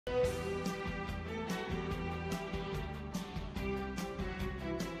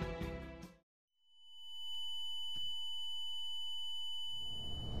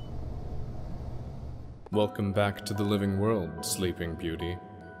Welcome back to the living world, Sleeping Beauty.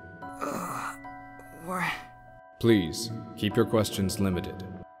 Where... Please, keep your questions limited.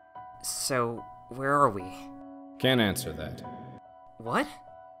 So, where are we? Can't answer that. What?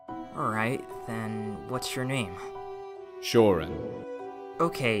 Alright, then what's your name? Shorin.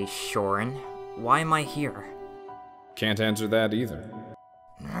 Okay, Shorin. Why am I here? Can't answer that either.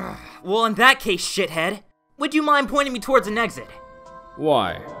 Well, in that case, shithead, would you mind pointing me towards an exit?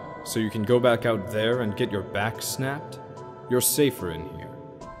 Why? So you can go back out there and get your back snapped? You're safer in here.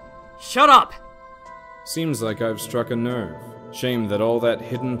 Shut up! Seems like I've struck a nerve. Shame that all that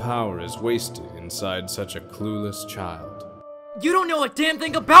hidden power is wasted inside such a clueless child. You don't know a damn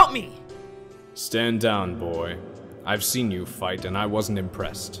thing about me! Stand down, boy. I've seen you fight and I wasn't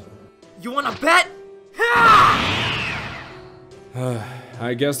impressed. You wanna bet?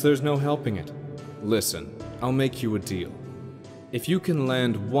 I guess there's no helping it. Listen, I'll make you a deal. If you can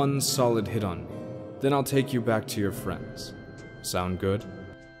land one solid hit on me, then I'll take you back to your friends. Sound good?